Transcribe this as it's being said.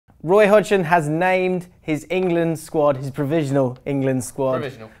Roy Hodgson has named his England squad, his provisional England squad.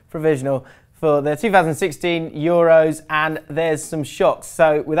 Provisional. For the 2016 Euros, and there's some shocks.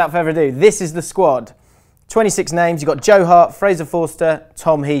 So without further ado, this is the squad. 26 names. You've got Joe Hart, Fraser Forster,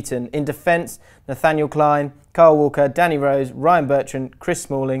 Tom Heaton. In defence, Nathaniel Clyne, Carl Walker, Danny Rose, Ryan Bertrand, Chris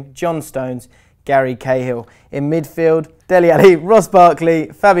Smalling, John Stones, Gary Cahill. In midfield, Dele Alli, Ross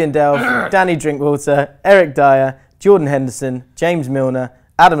Barkley, Fabian Delph, Danny Drinkwater, Eric Dyer, Jordan Henderson, James Milner,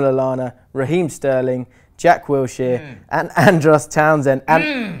 Adam Lallana, Raheem Sterling, Jack Wilshere and Andros Townsend.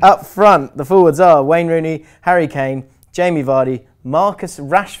 And up front, the forwards are Wayne Rooney, Harry Kane, Jamie Vardy, Marcus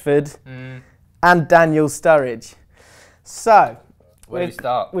Rashford and Daniel Sturridge. So, where do we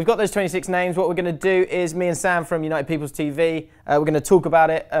start? We've got those 26 names. What we're going to do is me and Sam from United People's TV, we're going to talk about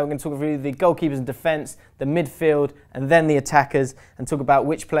it. We're going to talk through the goalkeepers and defence, the midfield and then the attackers, and talk about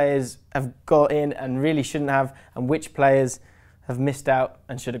which players have got in and really shouldn't have, and which players have missed out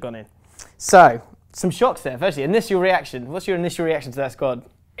and should have gone in. So, some shocks there. Firstly, initial reaction. What's your initial reaction to that squad?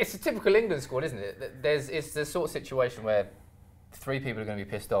 It's a typical England squad, isn't it? It's the sort of situation where 3 people are going to be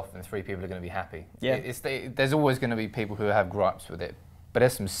pissed off and 3 people are going to be happy. Yeah. There's always going to be people who have gripes with it, but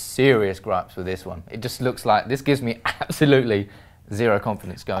there's some serious gripes with this one. It just looks like this gives me absolutely zero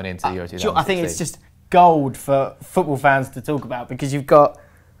confidence going into the Euro 2016. I think it's just gold for football fans to talk about, because you've got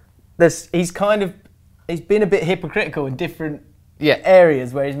this. He's been a bit hypocritical in different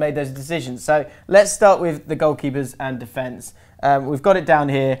areas where he's made those decisions. So let's start with the goalkeepers and defence. We've got it down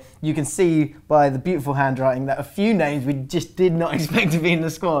here. You can see by the beautiful handwriting that a few names we just did not expect to be in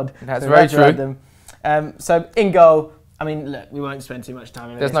the squad. That's very true. Them. So in goal, I mean, look, we won't spend too much time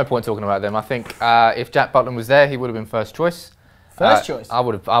on this. There's no point talking about them. I think if Jack Butland was there, he would have been first choice. First choice? I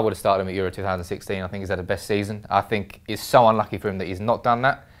would have started him at Euro 2016. I think he's had the best season. I think it's so unlucky for him that he's not done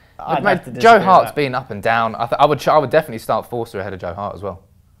that. Joe Hart's been up and down. I would definitely start Forster ahead of Joe Hart as well.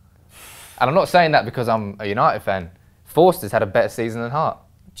 And I'm not saying that because I'm a United fan. Forster's had a better season than Hart.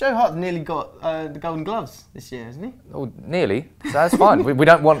 Joe Hart nearly got the Golden Gloves this year, hasn't he? Well, nearly. So that's fine. we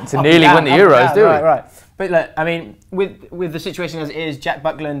don't want to nearly win the Euros, do we? Right. But look, I mean, with the situation as it is, Jack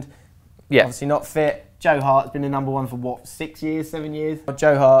Butland, obviously not fit. Joe Hart's been the #1 for what, 6 years, 7 years?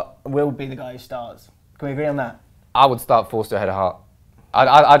 Joe Hart will be the guy who starts. Can we agree on that? I would start Forster ahead of Hart.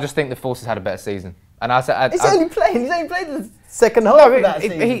 I just think the Forster's had a better season. And he's only played the second half of that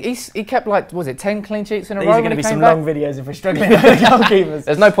season. He kept, like, was it 10 clean sheets in a row? These are going to be some long videos if we're struggling with the goalkeepers.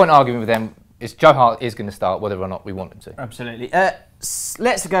 There's no point arguing with them. Joe Hart is going to start whether or not we want him to. Absolutely.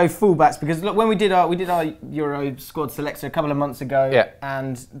 Let's go fullbacks, because look, when we did our Euro squad selector a couple of months ago,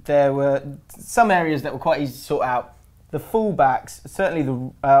 and there were some areas that were quite easy to sort out. The fullbacks,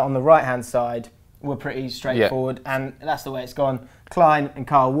 certainly on the right hand side, were pretty straightforward, and that's the way it's gone. Clyne and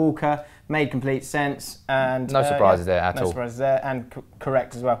Carl Walker made complete sense, and no surprises there at all. No surprises there, and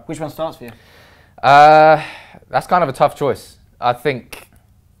correct as well. Which one starts for you? That's kind of a tough choice. I think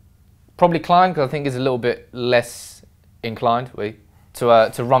probably Clyne, because I think he's a little bit less inclined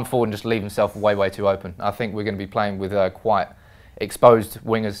to run forward and just leave himself way too open. I think we're going to be playing with quite exposed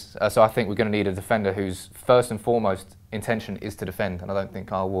wingers, so I think we're going to need a defender whose first and foremost intention is to defend, and I don't think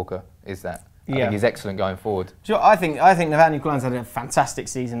Carl Walker is that. I think he's excellent going forward. Sure, I think Nathaniel Clyne's had a fantastic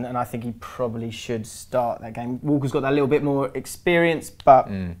season, and I think he probably should start that game. Walker's got that little bit more experience, but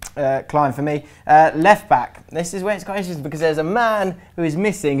Clyne for me. Left back, this is where it's quite interesting, because there's a man who is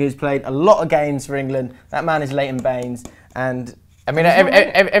missing who's played a lot of games for England. That man is Leighton Baines, and I mean,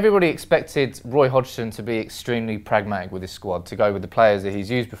 everybody expected Roy Hodgson to be extremely pragmatic with his squad, to go with the players that he's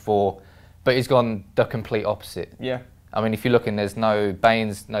used before, but he's gone the complete opposite. Yeah. I mean, if you're looking, there's no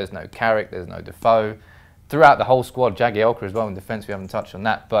Baines, there's no Carrick, there's no Defoe. Throughout the whole squad, Jagielka as well in defence, we haven't touched on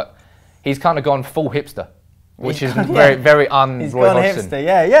that, but he's kind of gone full hipster, which is very un-Roy Hodgson. Hipster,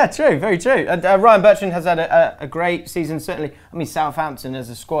 yeah, true, very true. Ryan Bertrand has had a great season, certainly. I mean, Southampton as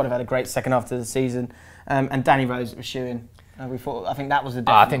a squad have had a great second half to the season, and Danny Rose was shooing. I think that was a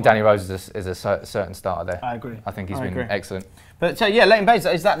I think Danny Rose is a certain starter there. I agree. I think he's been excellent. But so yeah, Leighton Baines,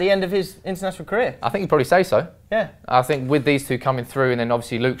 is that the end of his international career? I think you'd probably say so. Yeah. I think with these two coming through, and then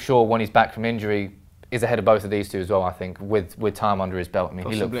obviously Luke Shaw, when he's back from injury, is ahead of both of these two as well. I think with time under his belt. I mean,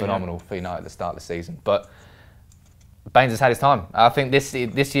 he looked phenomenal for United at the start of the season. But Baines has had his time. I think this year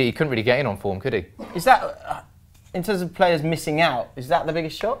he couldn't really get in on form, could he? Is that in terms of players missing out? Is that the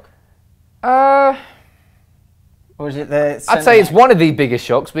biggest shock? Or is it the I'd say it's one of the biggest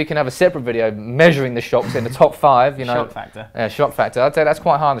shocks. We can have a separate video measuring the shocks in the top 5. You know, shock factor. Yeah, shock factor. I'd say that's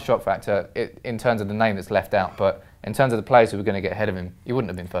quite high on the shock factor in terms of the name that's left out. But in terms of the players who were going to get ahead of him, he wouldn't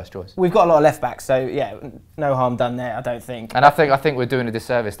have been first choice. We've got a lot of left backs, so yeah, no harm done there, I don't think. And I think we're doing a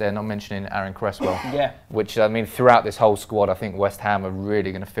disservice there not mentioning Aaron Cresswell. Yeah. Which, I mean, throughout this whole squad, I think West Ham are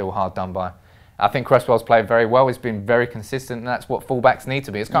really going to feel hard done by. I think Cresswell's played very well. He's been very consistent, and that's what fullbacks need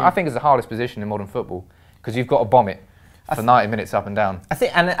to be. I think it's the hardest position in modern football because you've got to bomb it for 90 minutes up and down. I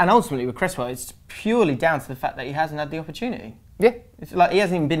think, and ultimately with Cresswell, it's purely down to the fact that he hasn't had the opportunity. Yeah. It's like he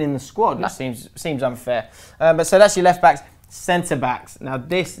hasn't even been in the squad, which seems unfair. But so that's your left backs. Centre backs. Now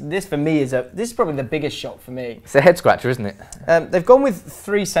this for me is probably the biggest shock for me. It's a head scratcher, isn't it? They've gone with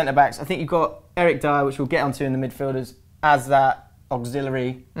 3 centre backs. I think you've got Eric Dyer, which we'll get onto in the midfielders, as that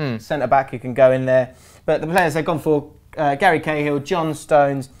auxiliary centre back who can go in there. But the players they've gone for: Gary Cahill, John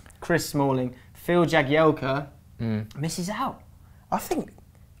Stones, Chris Smalling, Phil Jagielka misses out. I think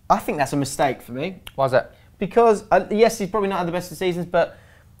that's a mistake for me. Why is that? Because yes, he's probably not had the best of seasons, but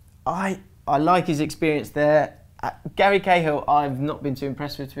I like his experience there. Gary Cahill, I've not been too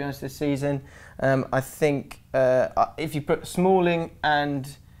impressed with, to be honest, this season. I think if you put Smalling and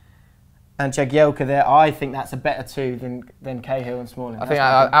Jagielka there, I think that's a better 2 than Cahill and Smalling. I think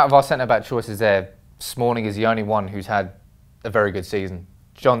out of our centre-back choices there, Smalling is the only one who's had a very good season.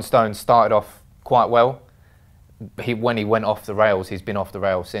 John Stones started off quite well. When he went off the rails, he's been off the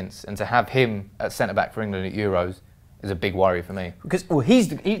rails since. And to have him at centre-back for England at Euros is a big worry for me. Because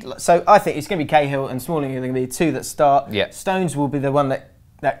so I think it's going to be Cahill and Smalling are going to be the 2 that start. Yeah. Stones will be the one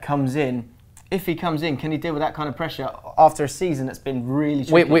that comes in. If he comes in, can he deal with that kind of pressure after a season that's been really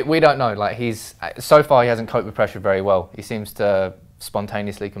tricky? We don't know. Like so far he hasn't coped with pressure very well. He seems to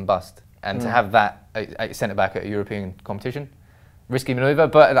spontaneously combust, and to have that centre back at a European competition, risky manoeuvre.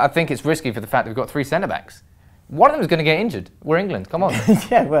 But I think it's risky for the fact that we've got 3 centre backs. One of them is going to get injured. We're England. Come on.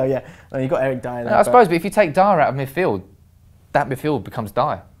 Yeah, well, you've got Eric Dyer there. I suppose, but if you take Dyer out of midfield, that midfield becomes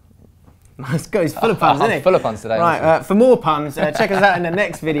Dyer. He's full of puns, isn't he? Full of puns today. Right, for more puns, check us out in the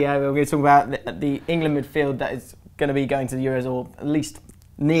next video. We're going to talk about the England midfield that is going to be going to the Euros, or at least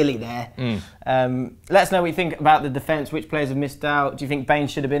nearly there. Let us know what you think about the defence. Which players have missed out? Do you think Bain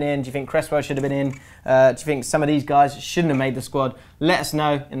should have been in? Do you think Cresswell should have been in? Do you think some of these guys shouldn't have made the squad? Let us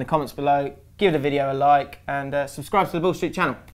know in the comments below. Give the video a like and subscribe to the Bull Street channel.